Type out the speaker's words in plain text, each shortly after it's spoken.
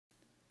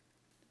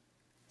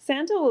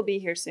Santa will be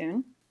here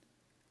soon.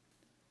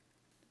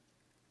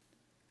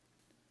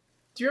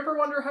 Do you ever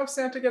wonder how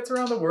Santa gets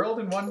around the world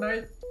in one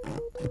night?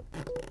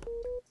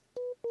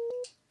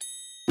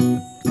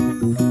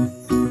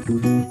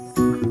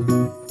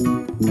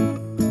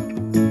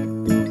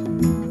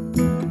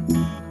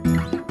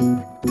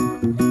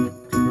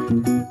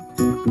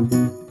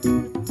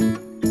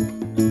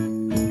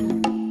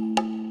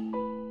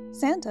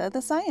 Santa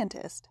the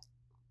Scientist.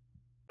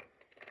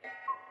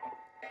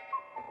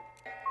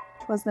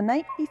 'Twas the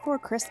night before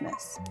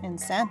Christmas, and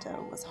Santa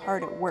was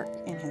hard at work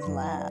in his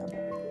lab.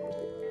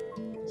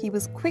 He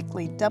was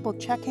quickly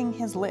double-checking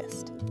his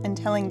list and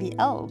telling the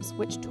elves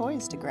which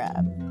toys to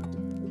grab.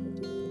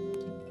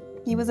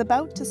 He was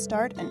about to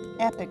start an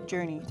epic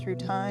journey through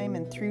time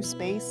and through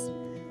space,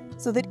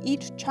 so that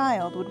each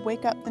child would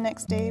wake up the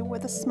next day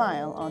with a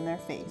smile on their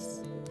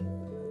face.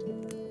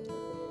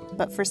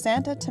 But for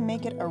Santa to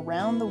make it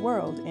around the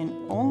world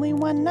in only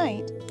one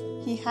night,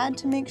 he had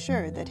to make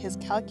sure that his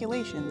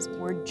calculations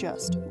were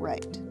just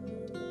right.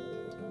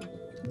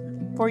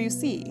 For you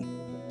see,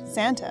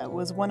 Santa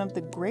was one of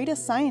the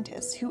greatest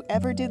scientists who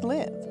ever did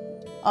live,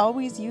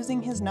 always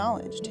using his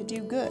knowledge to do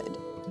good,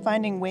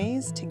 finding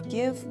ways to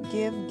give.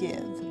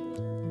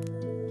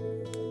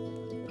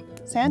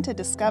 Santa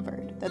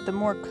discovered that the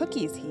more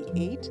cookies he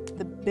ate,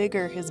 the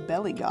bigger his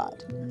belly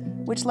got,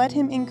 which let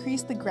him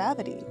increase the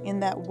gravity in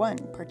that one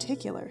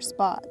particular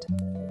spot.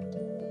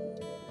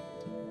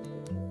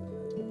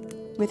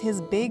 With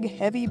his big,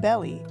 heavy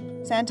belly,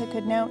 Santa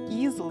could now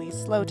easily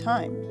slow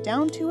time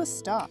down to a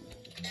stop.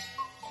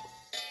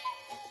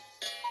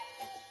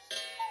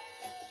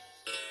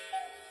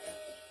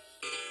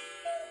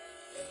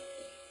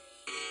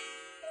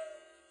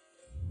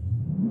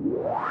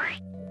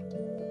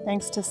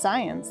 Thanks to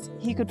science,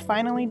 he could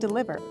finally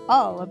deliver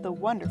all of the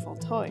wonderful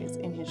toys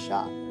in his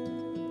shop.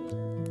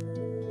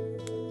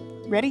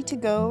 Ready to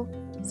go,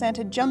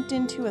 Santa jumped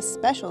into a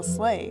special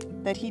sleigh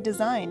that he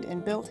designed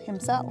and built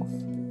himself.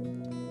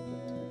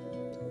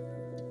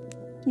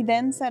 He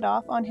then set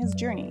off on his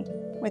journey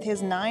with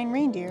his 9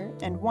 reindeer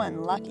and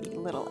 1 lucky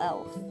little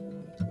elf.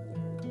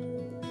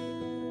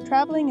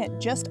 Traveling at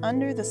just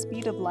under the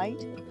speed of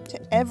light, to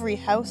every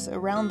house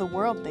around the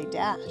world they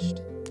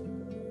dashed,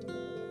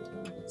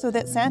 so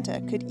that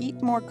Santa could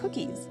eat more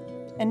cookies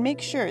and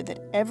make sure that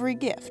every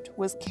gift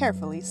was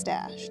carefully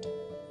stashed.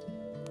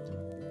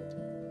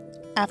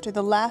 After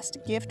the last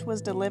gift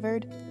was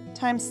delivered,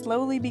 time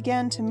slowly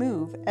began to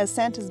move as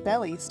Santa's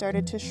belly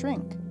started to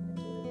shrink.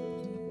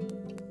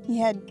 He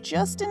had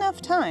just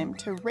enough time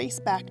to race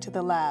back to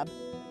the lab,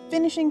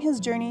 finishing his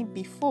journey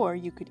before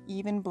you could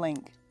even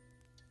blink.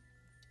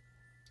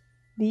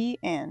 The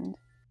end.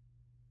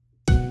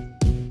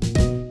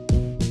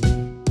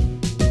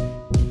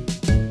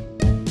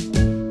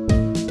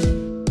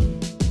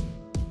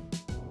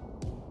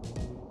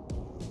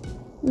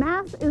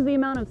 Mass is the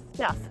amount of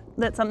stuff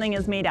that something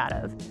is made out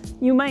of.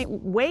 You might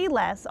weigh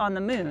less on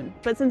the moon,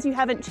 but since you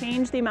haven't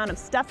changed the amount of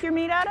stuff you're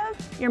made out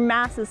of, your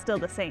mass is still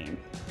the same.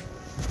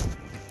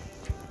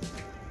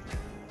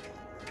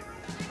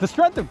 The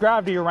strength of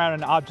gravity around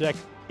an object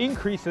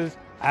increases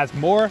as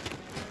more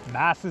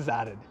mass is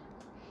added.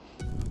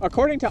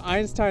 According to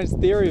Einstein's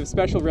theory of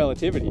special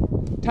relativity,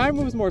 time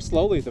moves more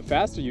slowly the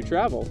faster you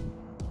travel.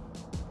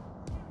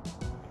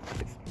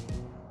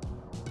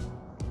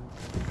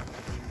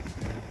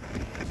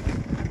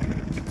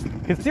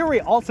 His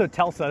theory also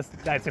tells us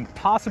that it's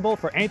impossible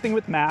for anything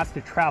with mass to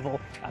travel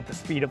at the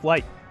speed of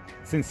light.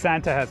 Since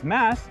Santa has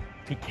mass,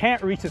 he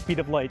can't reach the speed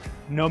of light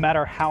no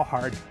matter how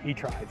hard he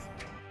tries.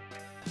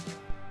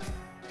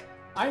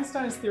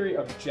 Einstein's theory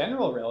of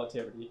general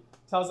relativity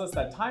tells us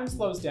that time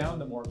slows down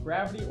the more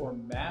gravity or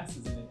mass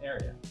is in an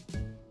area.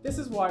 This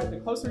is why the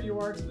closer you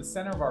are to the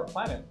center of our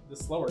planet, the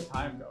slower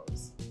time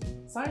goes.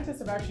 Scientists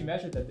have actually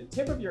measured that the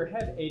tip of your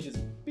head ages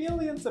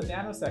billions of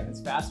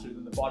nanoseconds faster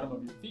than the bottom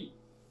of your feet,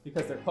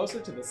 because they're closer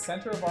to the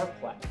center of our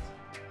planet.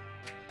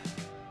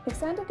 If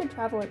Santa could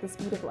travel at the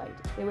speed of light,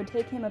 it would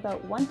take him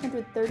about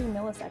 130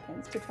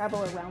 milliseconds to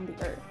travel around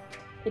the Earth.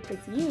 It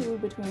takes you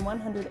between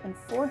 100 and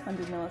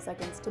 400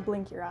 milliseconds to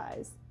blink your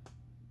eyes.